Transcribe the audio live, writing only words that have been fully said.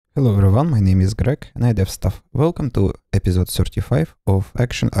Hello everyone, my name is Greg and I dev stuff. Welcome to episode 35 of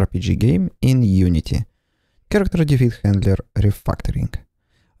Action RPG game in Unity. Character defeat handler refactoring.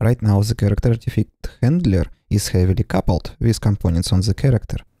 Right now the character defeat handler is heavily coupled with components on the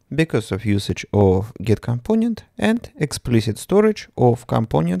character because of usage of getComponent and explicit storage of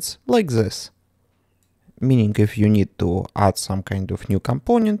components like this. Meaning if you need to add some kind of new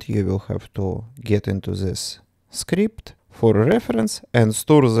component, you will have to get into this script for a reference and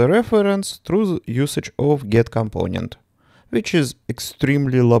store the reference through the usage of getComponent, which is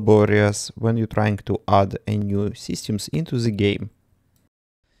extremely laborious when you're trying to add a new systems into the game.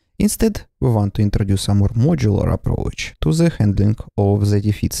 Instead, we want to introduce a more modular approach to the handling of the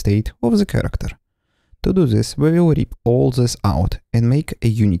defeat state of the character. To do this, we will rip all this out and make a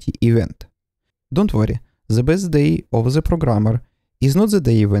Unity event. Don't worry, the best day of the programmer is not the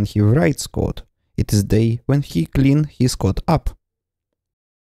day when he writes code. It is the day when he cleans his code up.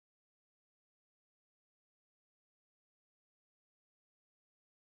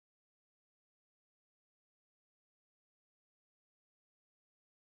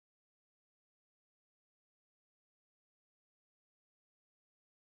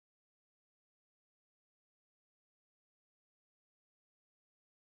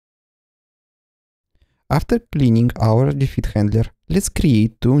 After cleaning our defeat handler, let's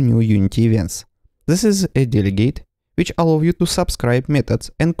create two new Unity events. This is a delegate, which allows you to subscribe methods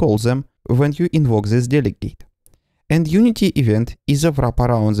and call them when you invoke this delegate. And Unity event is a wrap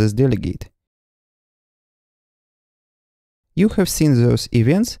around this delegate. You have seen those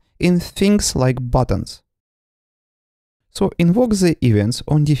events in things like buttons. So invoke the events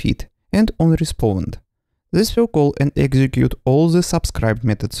on defeat and on respawn. This will call and execute all the subscribed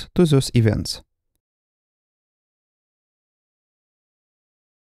methods to those events.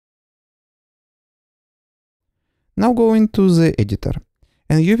 Now go into the editor,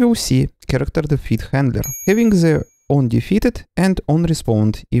 and you will see character defeat handler having the onDefeated and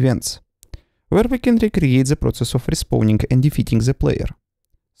onRespawned events, where we can recreate the process of respawning and defeating the player.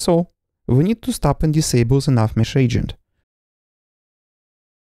 So, we need to stop and disable the navmesh agent.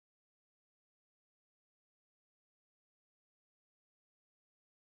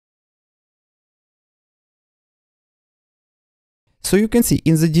 So you can see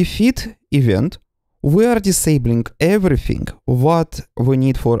in the defeat event, we are disabling everything what we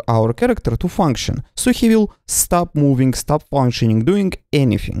need for our character to function. So he will stop moving, stop functioning, doing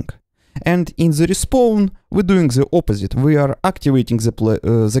anything. And in the respawn, we're doing the opposite. We are activating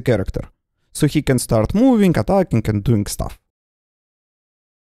the character. So he can start moving, attacking and doing stuff.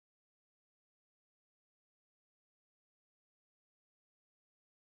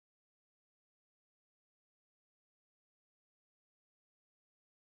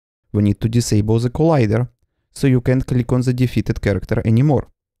 We need to disable the collider, so you can't click on the defeated character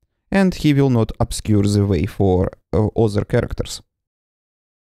anymore, and he will not obscure the way for other characters.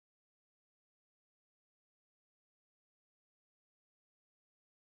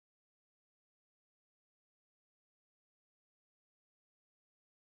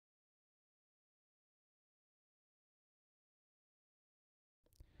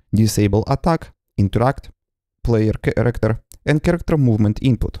 Disable attack, interact, player character, and character movement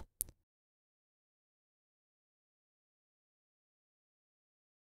input.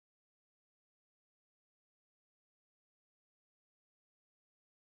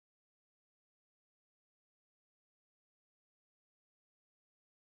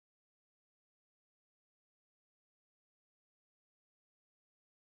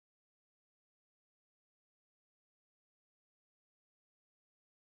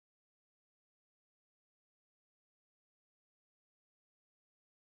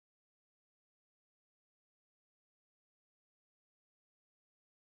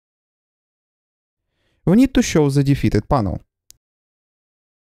 We need to show the defeated panel.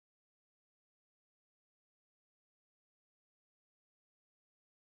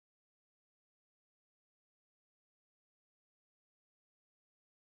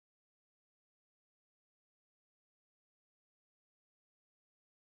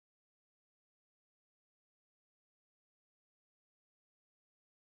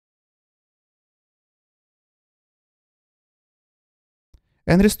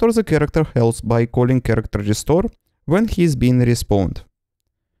 And restore the character health by calling character restore when he is being respawned.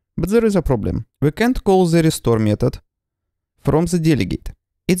 But there is a problem. We can't call the restore method from the delegate.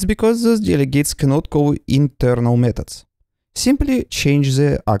 It's because those delegates cannot call internal methods. Simply change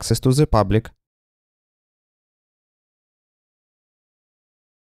the access to the public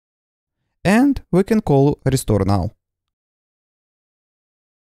and we can call restore now.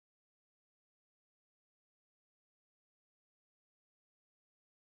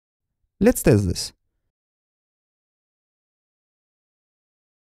 Let's test this.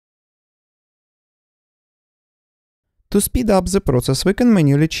 To speed up the process, we can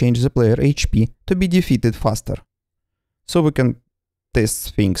manually change the player HP to be defeated faster. So we can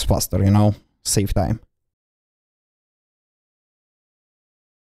test things faster, save time.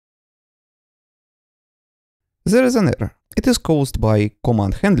 There is an error. It is caused by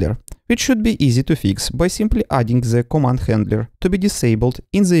command handler, which should be easy to fix by simply adding the command handler to be disabled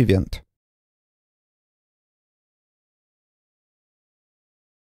in the event.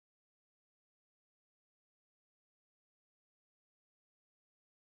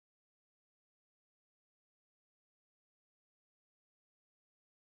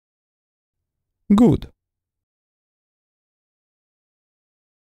 Good.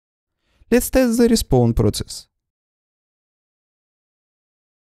 Let's test the respawn process.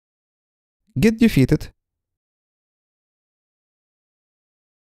 Get defeated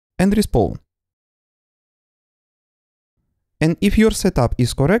and respawn. And if your setup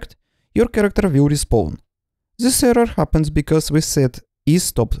is correct, your character will respawn. This error happens because we set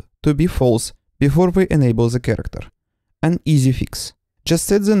isStop to be false before we enable the character. An easy fix. Just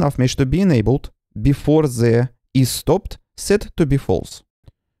set the nav mesh to be enabled before the isStopped set to be false.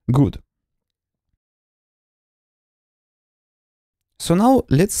 Good. So now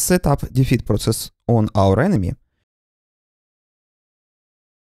let's set up defeat process on our enemy,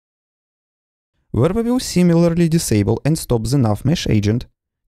 where we will similarly disable and stop the nav mesh agent,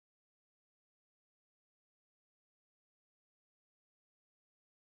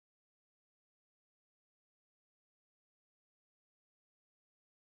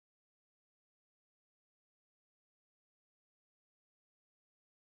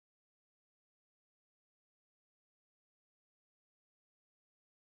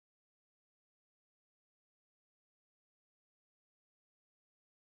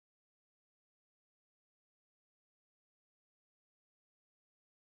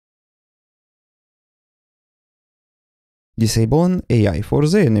 disable an AI for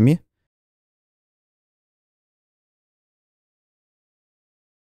the enemy,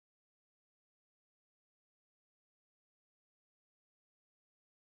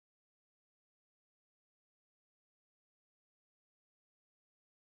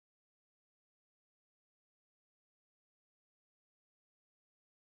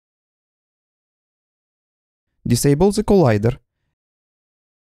 disable the collider,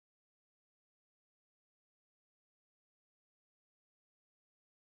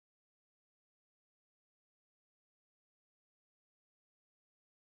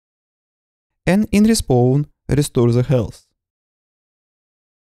 and in respawn, restore the health.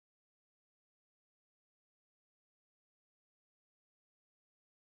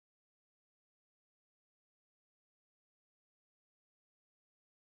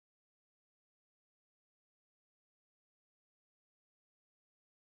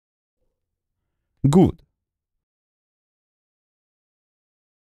 Good.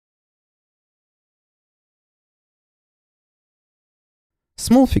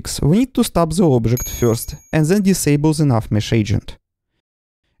 Small fix, we need to stop the object first and then disable the nav mesh agent.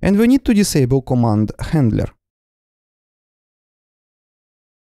 And we need to disable command handler.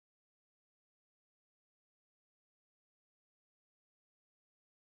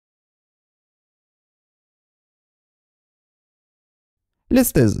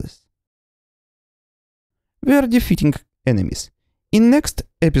 Let's test this. We are defeating enemies. In next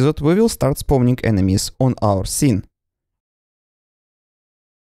episode we will start spawning enemies on our scene.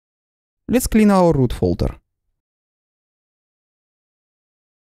 Let's clean our root folder.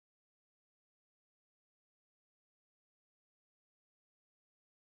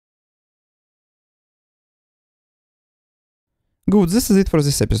 Good, this is it for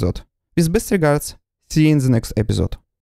this episode. With best regards, see you in the next episode.